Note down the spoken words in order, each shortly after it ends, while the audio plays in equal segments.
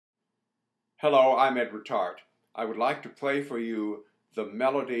Hello, I'm ETarte. I would like to play for you the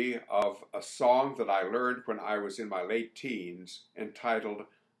melody of a song that I learned when I was in my late teens entitled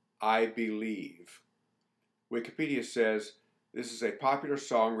I Believe. Wikipedia says this is a popular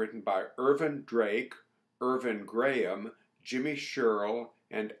song written by Irvin Drake, Irvin Graham, Jimmy Sherrill,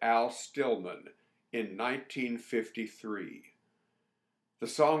 and Al Stillman in 1953. The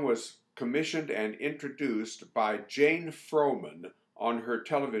song was commissioned and introduced by Jane Froman on her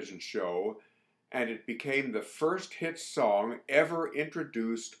television show, and it became the first hit song ever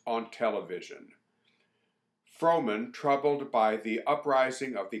introduced on television. Froman, troubled by the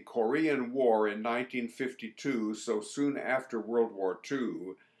uprising of the Korean War in 1952, so soon after World War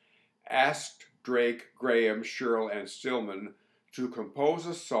II, asked Drake, Graham, Sherrill, and Stillman to compose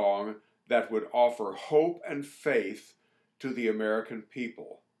a song that would offer hope and faith to the American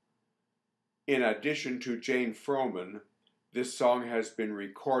people. In addition to Jane Froman, this song has been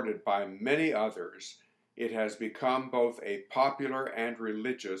recorded by many others. It has become both a popular and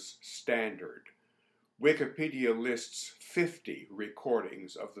religious standard. Wikipedia lists 50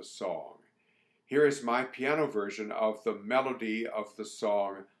 recordings of the song. Here is my piano version of the melody of the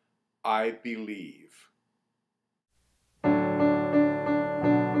song, I Believe.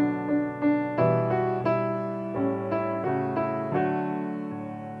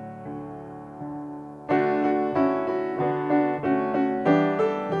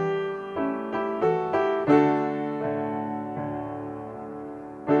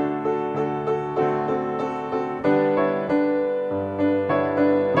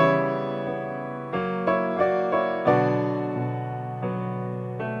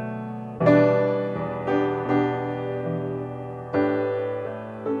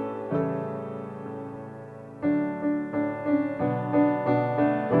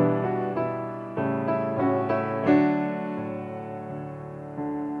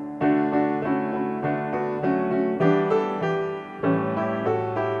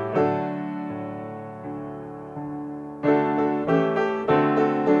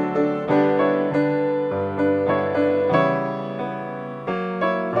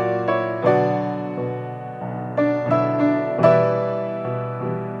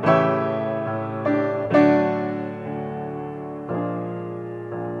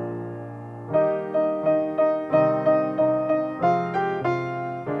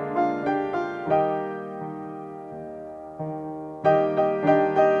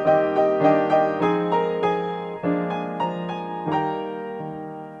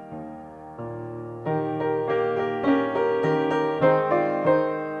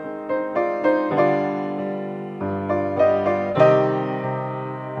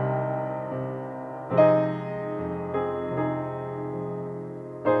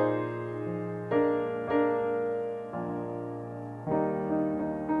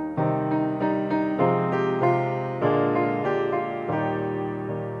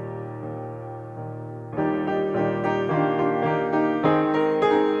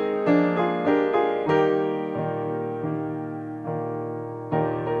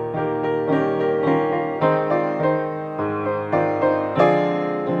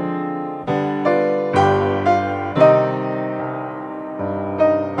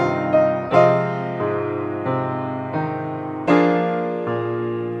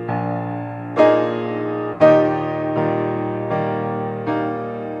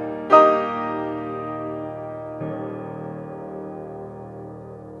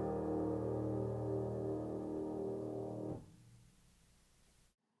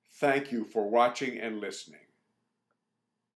 Thank you for watching and listening.